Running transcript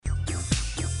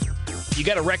You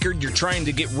got a record you're trying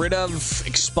to get rid of,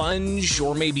 expunge,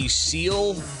 or maybe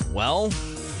seal? Well,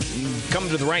 come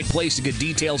to the right place to get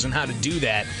details on how to do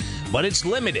that. But it's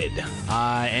limited,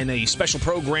 and a special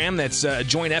program that's a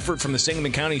joint effort from the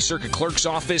Sangamon County Circuit Clerk's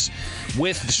Office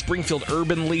with the Springfield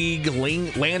Urban League,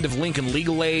 Land of Lincoln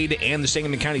Legal Aid, and the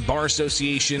Sangamon County Bar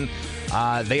Association.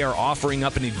 They are offering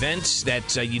up an event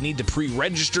that you need to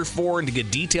pre-register for, and to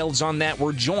get details on that,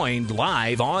 we're joined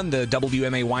live on the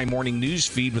WMAY Morning News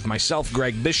feed with myself,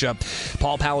 Greg Bishop,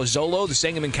 Paul Palazzolo, the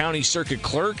Sangamon County Circuit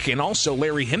Clerk, and also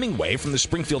Larry Hemingway from the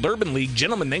Springfield Urban League.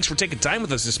 Gentlemen, thanks for taking time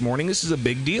with us this morning. This is a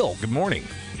big deal. Good morning.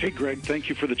 Hey, Greg. Thank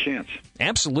you for the chance.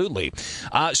 Absolutely.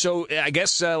 So I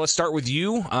guess let's start with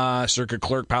you, Circuit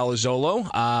Clerk Palazzolo.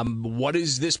 What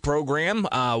is this program?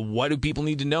 What do people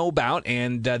need to know about?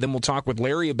 And then we'll talk with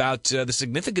Larry about the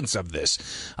significance of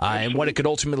this and what it could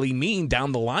ultimately mean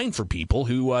down the line for people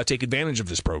who take advantage of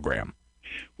this program.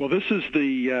 Well, this is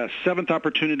the seventh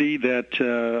opportunity that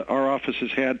our office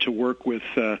has had to work with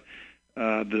the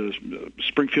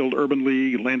Springfield Urban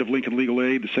League, Land of Lincoln Legal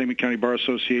Aid, the Sangamon County Bar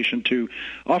Association to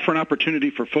offer an opportunity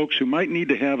for folks who might need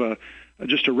to have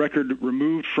just a record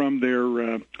removed from their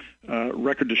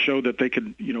record to show that they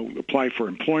could, apply for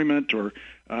employment or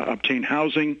obtain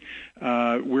housing.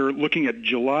 We're looking at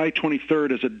July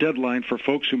 23rd as a deadline for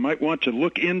folks who might want to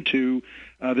look into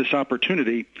this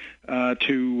opportunity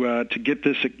to get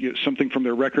this something from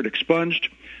their record expunged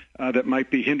that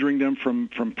might be hindering them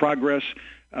from progress.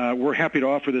 We're happy to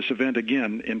offer this event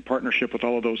again in partnership with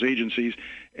all of those agencies,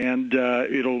 and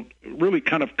it'll really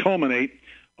kind of culminate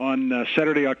on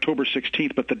Saturday, October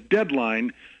 16th, but the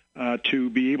deadline to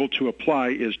be able to apply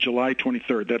is July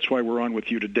 23rd. That's why we're on with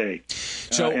you today.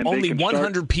 So only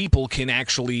 100 people can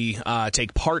actually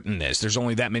take part in this. There's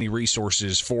only that many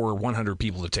resources for 100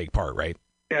 people to take part, right?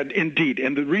 And indeed,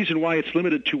 and the reason why it's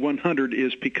limited to 100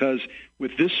 is because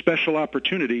with this special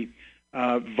opportunity,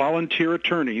 volunteer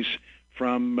attorneys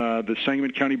from the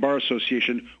Sangamon County Bar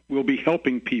Association will be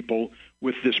helping people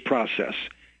with this process.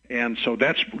 And so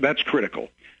that's critical.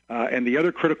 And the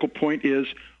other critical point is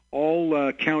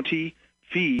all county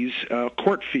fees,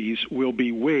 court fees, will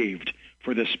be waived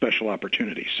for this special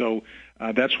opportunity. So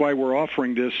that's why we're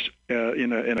offering this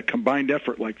in a combined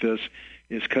effort like this,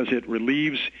 is because it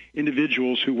relieves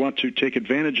individuals who want to take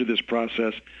advantage of this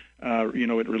process.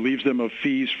 It relieves them of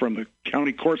fees from the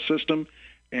county court system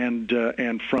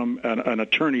and from an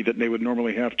attorney that they would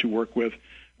normally have to work with,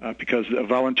 because a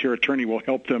volunteer attorney will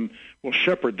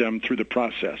shepherd them through the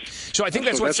process. So I think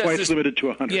that's why it's limited to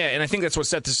 100. Yeah, and I think that's what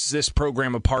sets this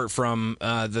program apart from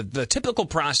the typical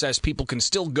process. People can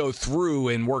still go through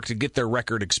and work to get their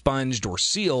record expunged or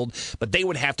sealed, but they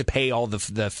would have to pay all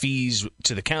the fees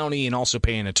to the county and also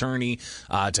pay an attorney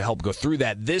to help go through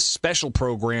that. This special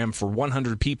program for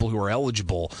 100 people who are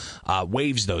eligible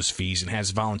waives those fees and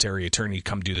has a voluntary attorney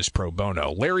come do this pro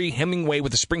bono. Larry Hemingway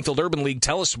with the Springfield Urban League,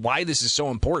 tell us why this is so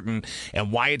important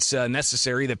and why it's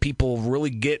necessary that people really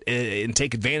get and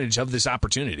take advantage of this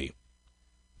opportunity.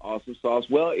 Awesome sauce.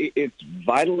 Well, it's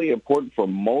vitally important for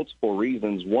multiple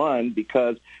reasons. One,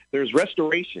 because there's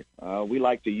restoration. We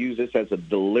like to use this as a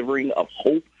delivering of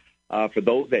hope for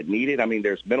those that need it. I mean,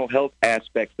 there's mental health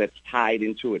aspects that's tied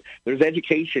into it. There's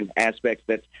education aspects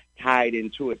that's tied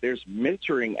into it. There's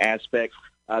mentoring aspects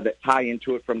that tie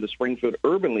into it from the Springfield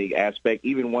Urban League aspect.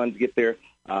 Even ones get their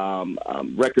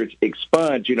records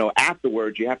expunged,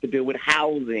 afterwards. You have to deal with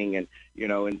housing and,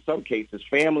 in some cases,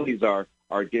 families are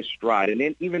distraught. And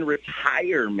then even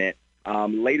retirement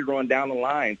later on down the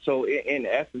line. So in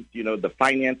essence, the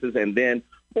finances and then,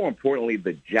 more importantly,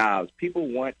 the jobs. People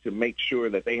want to make sure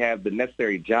that they have the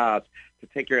necessary jobs to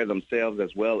take care of themselves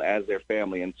as well as their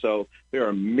family. And so there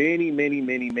are many, many,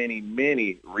 many, many,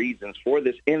 many reasons for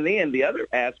this. And then the other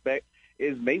aspect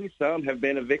is maybe some have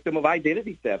been a victim of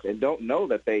identity theft and don't know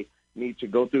that they need to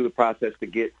go through the process to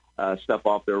get stuff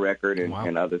off their record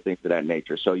and other things of that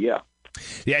nature. So, yeah.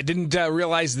 Yeah, I didn't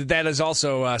realize that is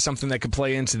also something that could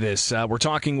play into this. We're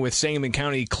talking with Sangamon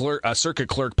County Circuit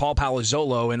Clerk Paul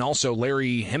Palazzolo and also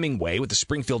Larry Hemingway with the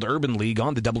Springfield Urban League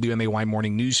on the WMAY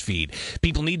Morning News feed.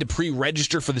 People need to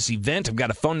pre-register for this event. I've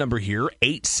got a phone number here,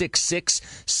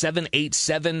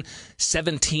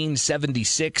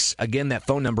 866-787-1776. Again, that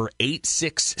phone number,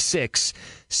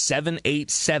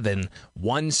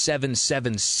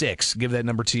 866-787-1776. Give that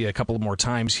number to you a couple more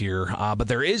times here. But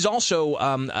there is also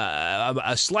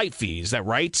a slight fee. Is that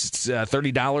right? It's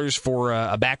 $30 for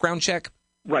a background check?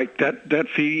 Right. That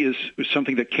fee is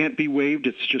something that can't be waived.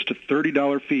 It's just a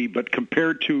 $30 fee, but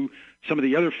compared to some of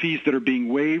the other fees that are being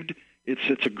waived,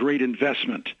 it's a great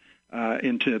investment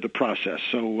into the process.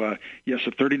 So, yes,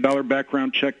 a $30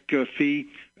 background check fee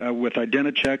with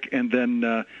Identicheck, and then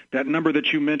that number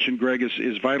that you mentioned, Greg,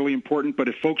 is vitally important. But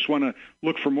if folks want to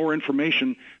look for more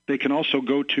information, they can also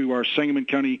go to our Sangamon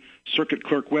County Circuit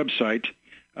Clerk website,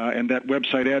 and that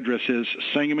website address is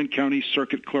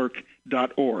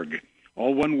sangamoncountycircuitclerk.org.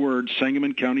 All one word,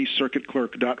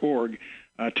 sangamoncountycircuitclerk.org,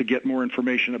 to get more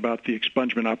information about the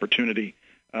expungement opportunity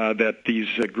that these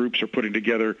groups are putting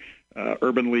together.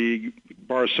 Urban League,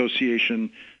 Bar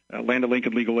Association, Land of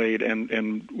Lincoln Legal Aid,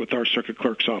 and with our circuit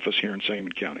clerk's office here in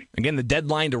Sangamon County. Again, the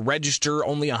deadline to register,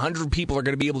 only 100 people are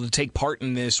going to be able to take part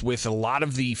in this, with a lot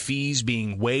of the fees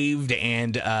being waived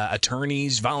and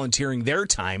attorneys volunteering their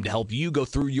time to help you go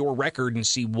through your record and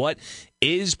see what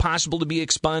is possible to be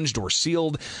expunged or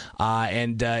sealed,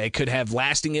 and it could have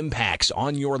lasting impacts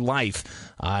on your life.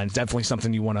 It's definitely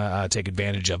something you want to take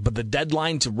advantage of. But the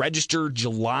deadline to register,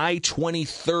 July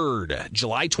 23rd.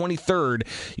 July 23rd,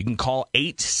 you can call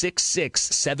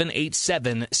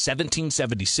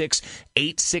 866-787-1776,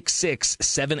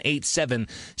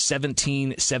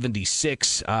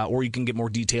 866-787-1776, or you can get more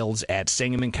details at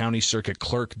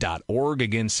SangamonCountyCircuitClerk.org.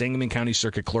 Again,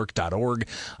 SangamonCountyCircuitClerk.org.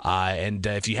 And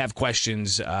if you have questions,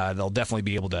 they'll definitely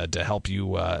be able to help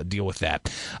you deal with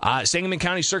that. Sangamon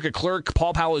County Circuit Clerk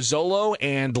Paul Palazzolo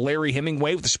and Larry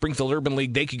Hemingway with the Springfield Urban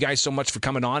League, thank you guys so much for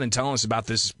coming on and telling us about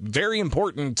this very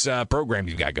important program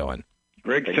you've got going.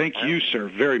 Greg, thank you, sir,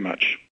 very much.